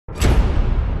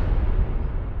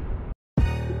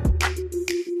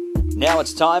Now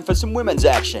it's time for some women's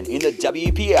action in the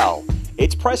WPL.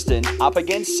 It's Preston up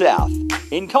against South.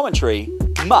 In commentary,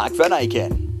 Mark Van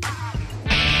Aken.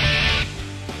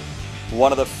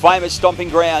 One of the famous stomping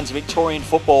grounds of Victorian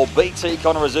football, BT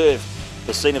Connor Reserve.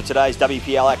 The scene of today's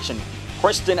WPL action.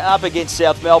 Preston up against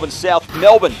South Melbourne. South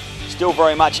Melbourne still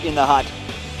very much in the hunt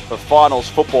for finals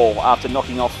football after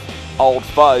knocking off old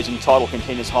foes in title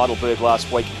contenders Heidelberg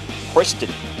last week.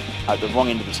 Preston at the wrong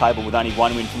end of the table with only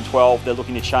one win from 12. They're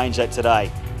looking to change that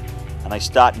today. And they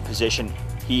start in possession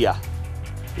here.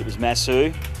 It was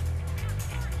Masu.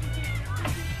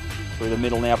 Through the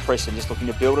middle now, Preston just looking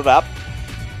to build it up.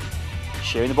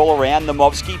 Sharing the ball around.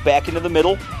 Namovsky back into the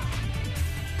middle.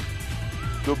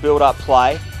 Good build-up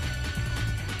play.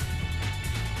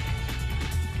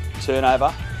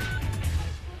 Turnover.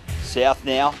 South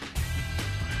now.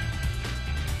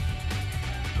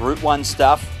 Group 1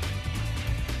 stuff.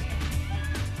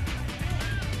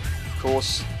 Of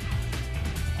course,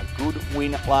 a good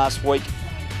win last week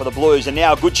for the Blues, and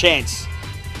now a good chance.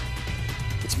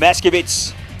 It's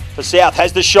Maskovits for South,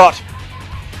 has the shot.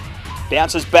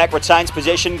 Bounces back, retains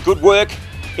possession, good work.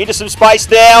 Into some space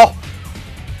now.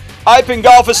 Open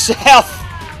goal for South.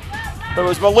 It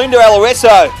was Melinda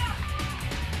Aloeso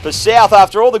for South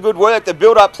after all the good work, the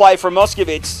build-up play from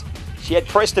Maskovits. She had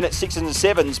Preston at 6s and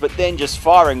 7s, but then just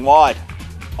firing wide.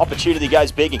 Opportunity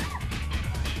goes begging.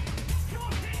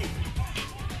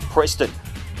 Preston.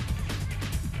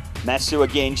 Masu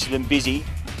again, she's been busy.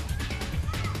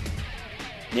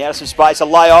 Now to some space, a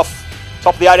layoff.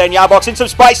 Top of the 18-yard box, in some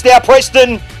space now,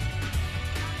 Preston.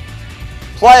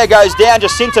 Player goes down,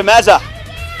 Jacinta Mazza.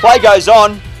 Play goes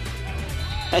on.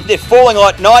 And they're falling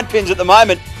like 9 pins at the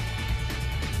moment.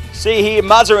 See here,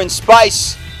 Mazza in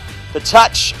space. The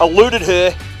touch eluded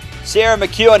her. Sarah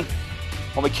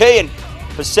McKeon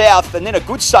for South, and then a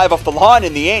good save off the line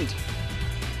in the end.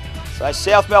 So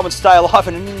South Melbourne stay alive,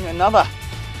 and another,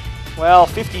 well,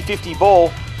 50-50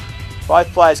 ball.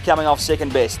 Both players coming off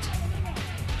second best.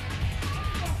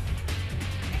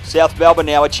 South Melbourne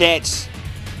now a chance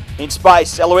in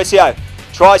space. Aloesio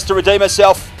tries to redeem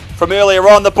herself from earlier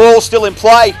on. The ball still in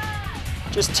play.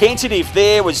 Just tentative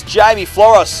there was Jamie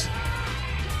Floros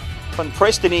from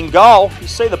Preston in goal. You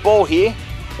see the ball here.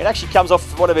 It actually comes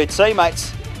off one of her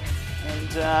teammates.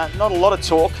 And not a lot of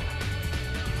talk.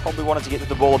 Probably wanted to get to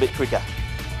the ball a bit quicker.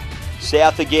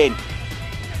 South again.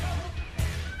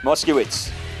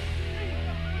 Moskowitz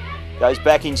goes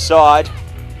back inside.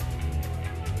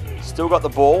 Still got the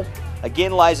ball.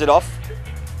 Again lays it off.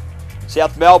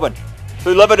 South Melbourne.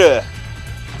 Fulivadeur.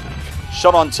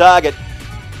 Shot on target.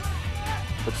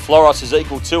 But Floros is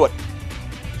equal to it.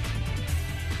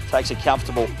 Takes a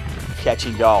comfortable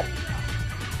catching goal.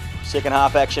 Second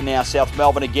half action now. South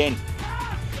Melbourne again.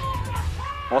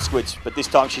 Moskowitz, but this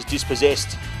time she's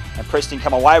dispossessed. And Preston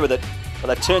come away with it. But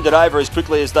they turned it over as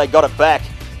quickly as they got it back.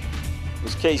 It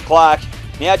was Keys Clark.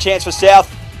 Now a chance for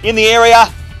South in the area.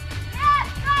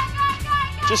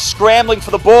 Just scrambling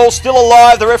for the ball. Still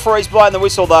alive. The referee's blowing the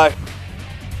whistle though.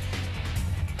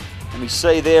 And we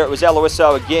see there it was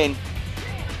Aloeso again.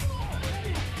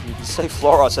 You can see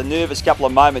Floros, a nervous couple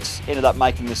of moments, ended up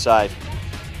making the save.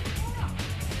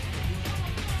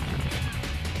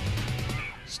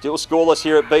 Still scoreless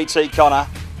here at BT Connor.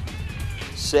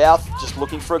 South just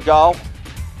looking for a goal.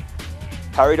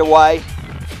 Hurried away.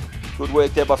 Good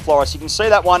work there by Floros. You can see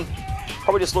that one.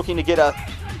 Probably just looking to get a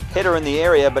header in the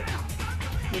area, but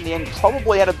in the end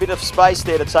probably had a bit of space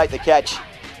there to take the catch.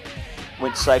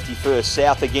 Went safety first.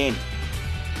 South again.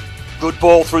 Good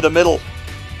ball through the middle.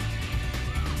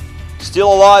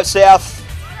 Still alive, South.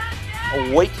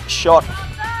 A weak shot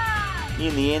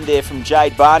in the end there from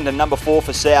Jade Barnden, number 4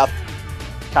 for South.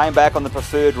 Came back on the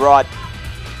preferred right.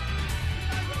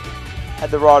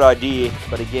 Had the right idea,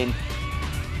 but again,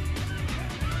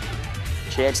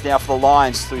 chance now for the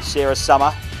Lions through Sarah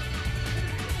Summer.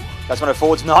 Goes one of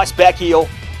forwards, nice back heel.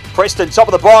 Preston, top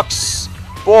of the box.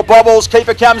 Ball bobbles,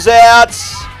 keeper comes out.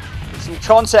 Some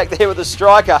contact there with the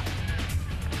striker.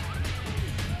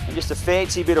 And just a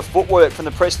fancy bit of footwork from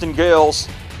the Preston girls.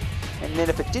 And then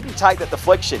if it didn't take that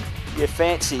deflection, you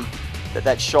fancy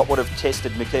that shot would have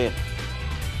tested McKeon.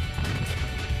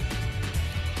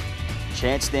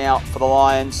 Chance now for the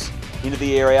Lions into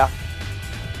the area.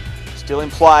 Still in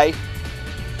play.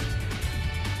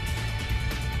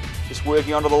 Just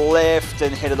working onto the left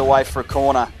and headed away for a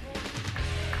corner.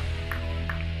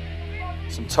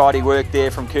 Some tidy work there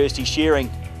from Kirsty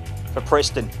Shearing for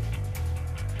Preston.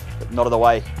 But not of the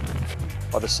way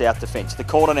by the South defence. The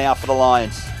corner now for the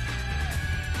Lions.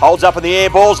 Holds up in the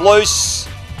air, ball's loose.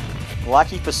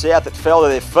 Lucky for South it fell to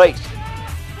their feet.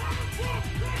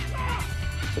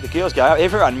 So the girls go,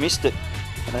 everyone missed it.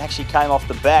 and it actually came off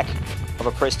the back of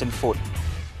a Preston foot.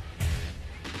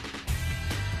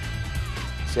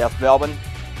 South Melbourne.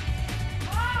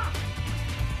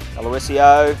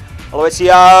 Aloisio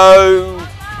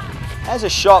has a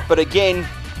shot, but again,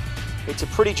 it's a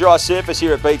pretty dry surface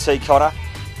here at BT Cotter.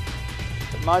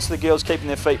 But most of the girls keeping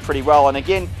their feet pretty well, and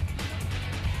again,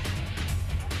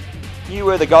 knew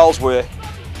where the goals were.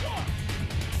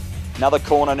 Another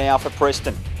corner now for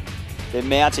Preston. They're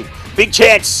mounting. Big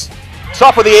chance.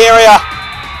 Top of the area.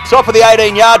 Top of the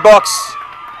 18-yard box.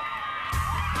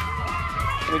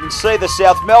 And we can see the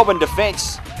South Melbourne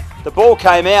defence. The ball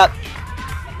came out.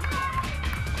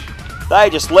 They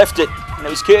just left it. And it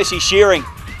was Kirsty Shearing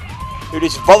who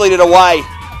just volleyed it away.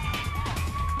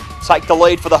 Take the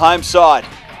lead for the home side.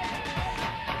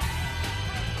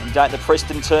 And don't the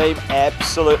Preston team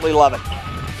absolutely love it.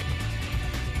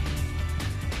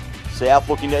 South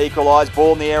looking to equalise,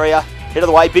 ball in the area. Head of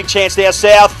the way, big chance now,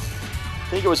 South. I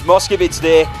think it was Moskovitz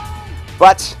there.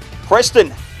 But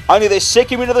Preston, only their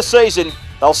second win of the season,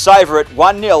 they'll savour it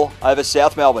 1-0 over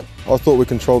South Melbourne. I thought we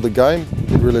controlled the game,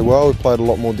 did really well. We played a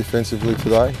lot more defensively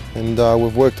today, and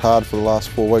we've worked hard for the last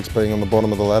 4 weeks being on the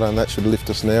bottom of the ladder, and that should lift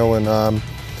us now and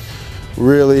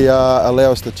really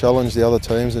allow us to challenge the other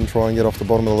teams and try and get off the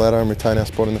bottom of the ladder and retain our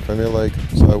spot in the Premier League.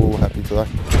 So we were happy today.